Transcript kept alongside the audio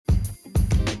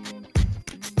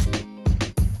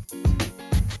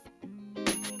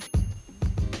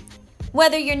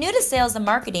Whether you're new to sales and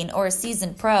marketing or a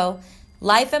seasoned pro,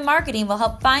 Life in Marketing will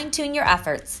help fine-tune your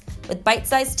efforts with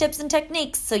bite-sized tips and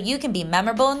techniques so you can be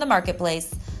memorable in the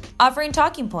marketplace, offering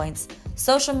talking points,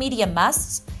 social media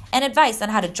musts, and advice on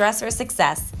how to dress for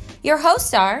success. Your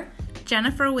hosts are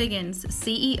Jennifer Wiggins,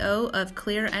 CEO of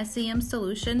Clear SEM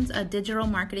Solutions, a digital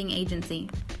marketing agency.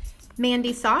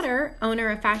 Mandy Sauter, owner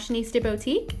of Fashionista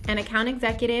Boutique and account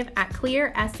executive at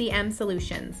Clear SEM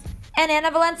Solutions. and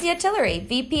Anna Valencia Tillery,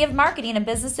 VP of Marketing and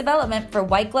Business Development for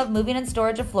White Glove Moving and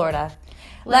Storage of Florida.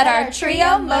 Let our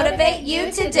trio motivate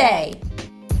you today.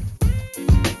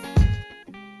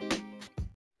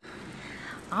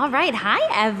 All right.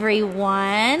 Hi,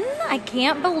 everyone. I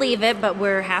can't believe it, but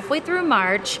we're halfway through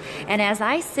March. And as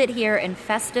I sit here in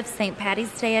festive St.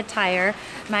 Patty's Day attire,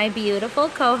 my beautiful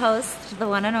co-host, the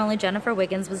one and only Jennifer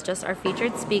Wiggins, was just our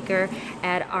featured speaker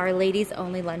at our Ladies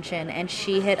Only Luncheon. And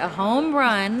she hit a home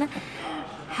run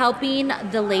helping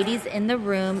the ladies in the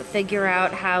room figure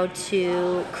out how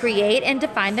to create and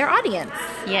define their audience.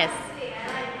 Yes,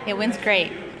 it went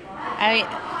great.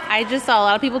 I just saw a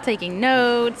lot of people taking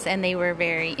notes, and they were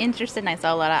very interested, and I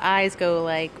saw a lot of eyes go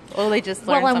like, oh, they just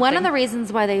learned something. One of the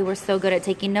reasons why they were so good at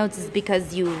taking notes is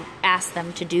because you asked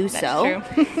them to do so.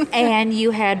 That's true. And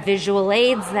you had visual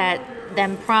aids that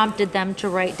then prompted them to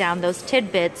write down those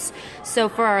tidbits. So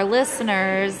for our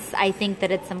listeners, I think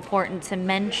that it's important to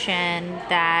mention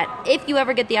that if you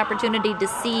ever get the opportunity to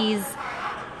seize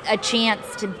a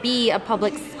chance to be a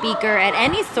public speaker at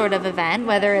any sort of event,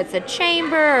 whether it's a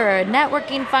chamber or a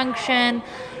networking function,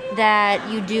 that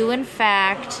you do in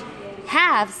fact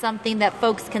have something that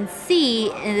folks can see,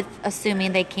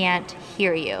 assuming they can't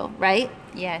hear you, right?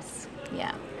 Yes,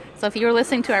 yeah. So if you were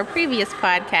listening to our previous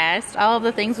podcast, all of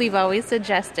the things we've always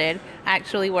suggested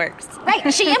actually works.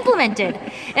 Right, she implemented.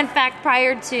 In fact,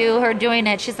 prior to her doing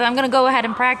it, she said, I'm going to go ahead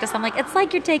and practice. I'm like, it's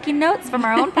like you're taking notes from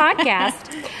our own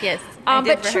podcast. Yes.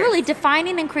 But truly,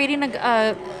 defining and creating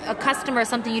a customer is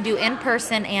something you do in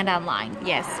person and online.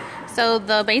 Yes. So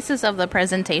the basis of the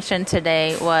presentation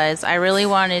today was I really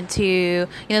wanted to,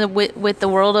 with the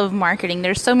world of marketing,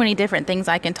 there's so many different things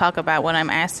I can talk about when I'm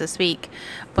asked to speak.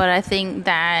 But I think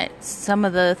that some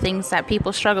of the things that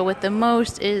people struggle with the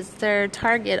most is their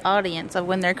target audience of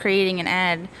when they're creating an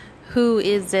ad. Who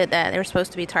is it that they're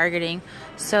supposed to be targeting?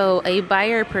 So a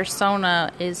buyer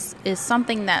persona is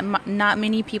something that not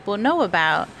many people know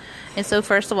about. And so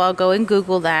first of all, go and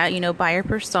Google that, buyer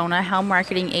persona, how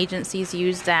marketing agencies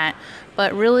use that,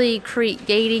 but really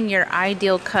creating your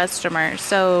ideal customer.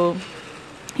 So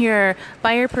your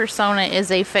buyer persona is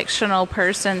a fictional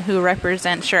person who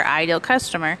represents your ideal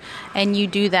customer, and you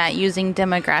do that using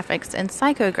demographics and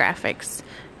psychographics.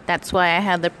 That's why I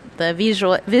had the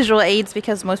visual aids,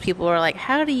 because most people were like,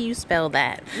 how do you spell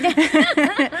that?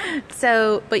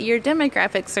 But your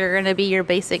demographics are going to be your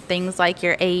basic things like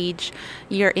your age,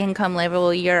 your income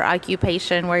level, your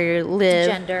occupation, where you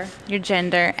live, your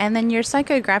gender. And then your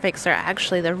psychographics are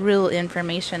actually the real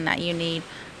information that you need.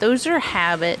 Those are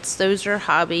habits, those are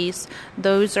hobbies,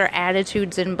 those are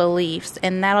attitudes and beliefs,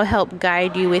 and that'll help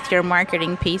guide you with your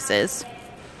marketing pieces.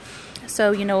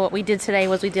 So, what we did today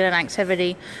was we did an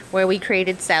activity where we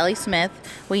created Sally Smith.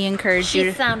 We encouraged you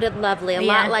to... She sounded lovely, a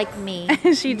lot like me.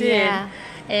 She did. Yeah.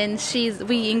 And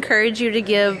we encourage you to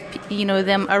give,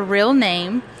 them a real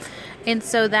name, and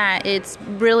so that it's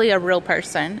really a real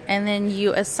person. And then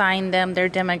you assign them their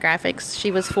demographics.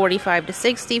 She was 45 to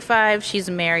 65. She's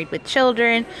married with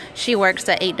children. She works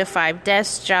an 8 to 5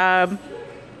 desk job.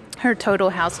 Her total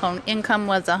household income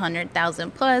was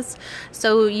 $100,000 plus.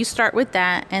 So you start with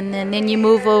that, and then you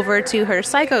move over to her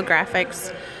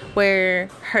psychographics, where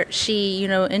she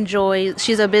enjoys.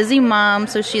 She's a busy mom,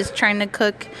 so she's trying to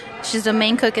cook. She's the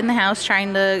main cook in the house,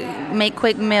 trying to make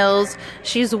quick meals.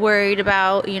 She's worried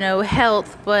about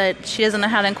health, but she doesn't know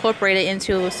how to incorporate it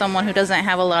into someone who doesn't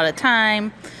have a lot of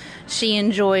time. She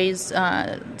enjoys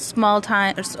small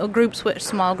groups with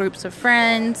small groups of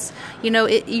friends.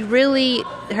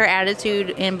 Her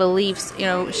attitude and beliefs.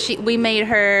 We made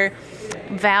her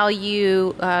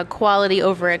value quality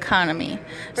over economy.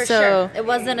 For sure, it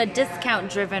wasn't a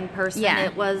discount-driven person. Yeah.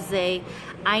 It was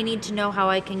I need to know how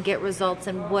I can get results,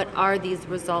 and what are these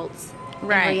results in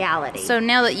reality. So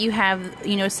now that you have,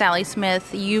 Sally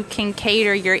Smith, you can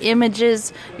cater your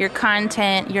images, your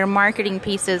content, your marketing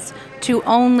pieces to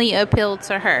only appeal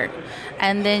to her.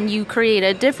 And then you create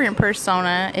a different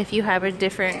persona if you have a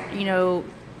different,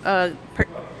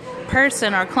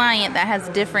 person or client that has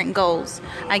different goals.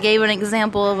 I gave an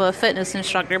example of a fitness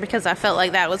instructor because I felt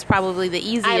like that was probably the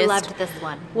easiest. I loved this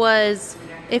one. Was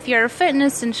if you're a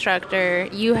fitness instructor,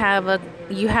 you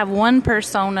have one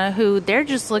persona who they're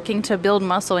just looking to build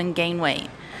muscle and gain weight.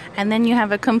 And then you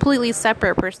have a completely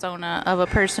separate persona of a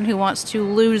person who wants to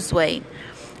lose weight.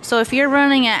 So if you're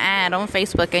running an ad on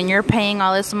Facebook and you're paying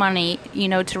all this money,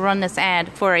 to run this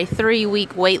ad for a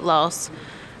 3-week weight loss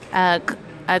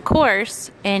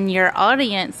course, and your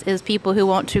audience is people who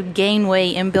want to gain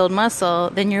weight and build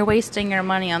muscle, then you're wasting your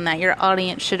money on that. Your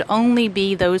audience should only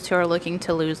be those who are looking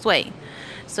to lose weight.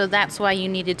 So that's why you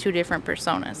needed 2 different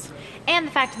personas. And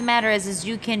the fact of the matter is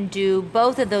you can do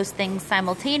both of those things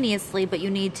simultaneously, but you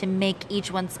need to make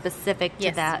each one specific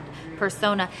to that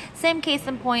persona. Same case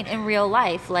in point in real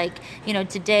life. Like,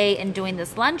 today in doing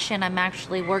this luncheon, I'm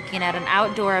actually working at an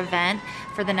outdoor event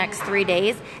for the next 3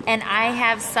 days, and I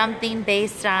have something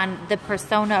based on the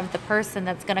persona of the person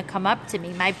that's going to come up to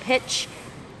me. My pitch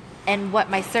and what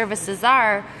my services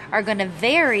are going to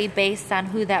vary based on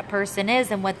who that person is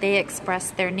and what they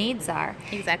express their needs are.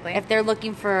 Exactly. If they're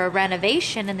looking for a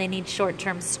renovation and they need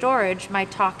short-term storage, my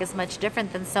talk is much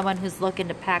different than someone who's looking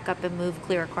to pack up and move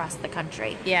clear across the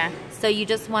country. Yeah. So you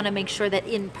just want to make sure that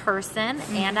in person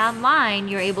and online,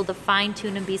 you're able to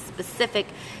fine-tune and be specific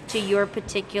to your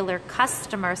particular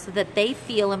customer so that they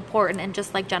feel important. And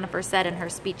just like Jennifer said in her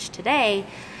speech today,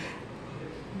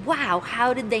 wow,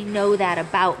 how did they know that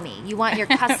about me? You want your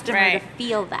customer right. to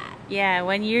feel that. Yeah,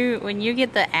 when you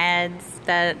get the ads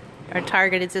that are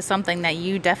targeted to something that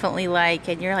you definitely like,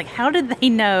 and you're like, how did they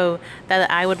know that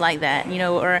I would like that?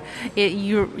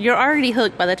 You're already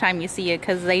hooked by the time you see it,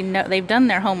 because they've done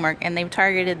their homework and they've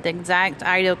targeted the exact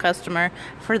ideal customer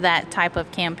for that type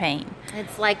of campaign.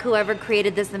 It's like whoever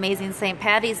created this amazing St.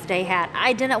 Patty's Day hat.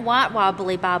 I didn't want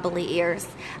wobbly bobbly ears.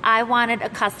 I wanted a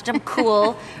custom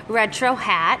cool retro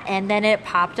hat, and then it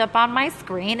popped up on my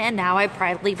screen, and now I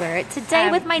proudly wear it today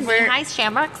with my knee-high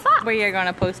shamrock socks. We're going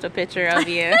to post a picture of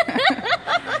you.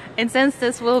 And since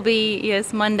this will be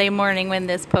Monday morning when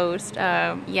this post,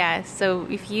 so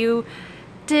if you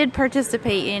did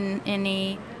participate in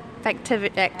any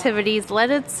activities,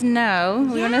 let us know.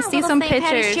 We want to see some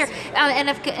pictures.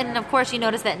 And of course, you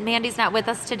notice that Mandy's not with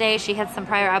us today. She had some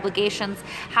prior obligations.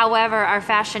 However, our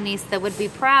fashionista would be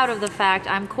proud of the fact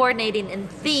I'm coordinating in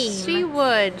theme. She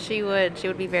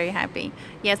would be very happy.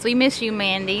 Yes, we miss you,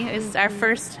 Mandy. This is our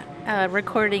first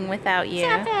recording without you.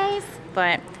 Surprise.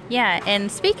 But yeah,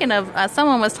 and speaking of,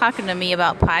 someone was talking to me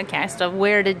about podcasts, of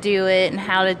where to do it and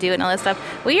how to do it and all that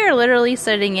stuff. We are literally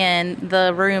sitting in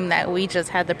the room that we just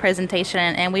had the presentation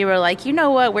in, and we were like, you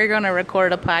know what, we're going to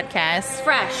record a podcast.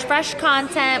 Fresh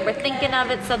content. We're thinking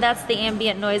of it, so that's the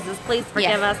ambient noises. Please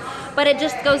forgive us. But it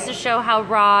just goes to show how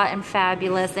raw and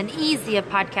fabulous and easy a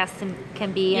podcast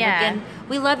can be. And again,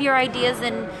 we love your ideas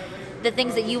and the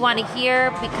things that you want to hear,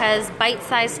 because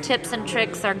bite-sized tips and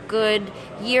tricks are good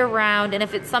year-round. And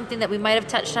if it's something that we might have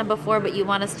touched on before but you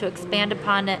want us to expand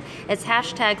upon it, it's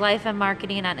hashtag Life and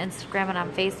Marketing on Instagram and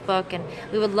on Facebook, and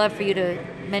we would love for you to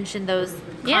mention those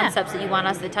concepts that you want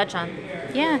us to touch on.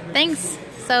 Yeah, thanks.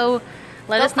 So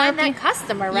let us know find that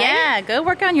customer, right? Yeah, go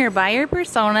work on your buyer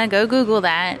persona. Go Google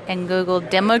that, and Google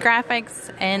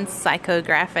demographics and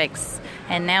psychographics.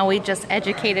 And now we just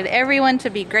educated everyone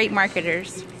to be great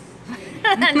marketers.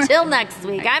 Until next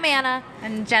week, I'm Anna.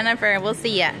 And Jennifer. We'll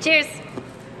see ya. Cheers.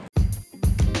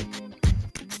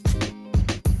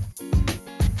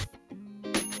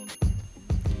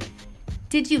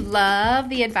 Did you love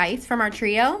the advice from our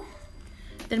trio?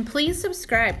 Then please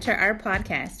subscribe to our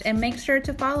podcast and make sure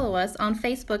to follow us on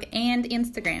Facebook and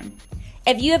Instagram.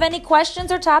 If you have any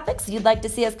questions or topics you'd like to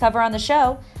see us cover on the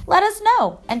show, let us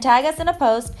know and tag us in a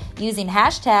post using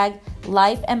hashtag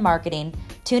Life and Marketing.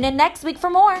 Tune in next week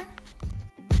for more.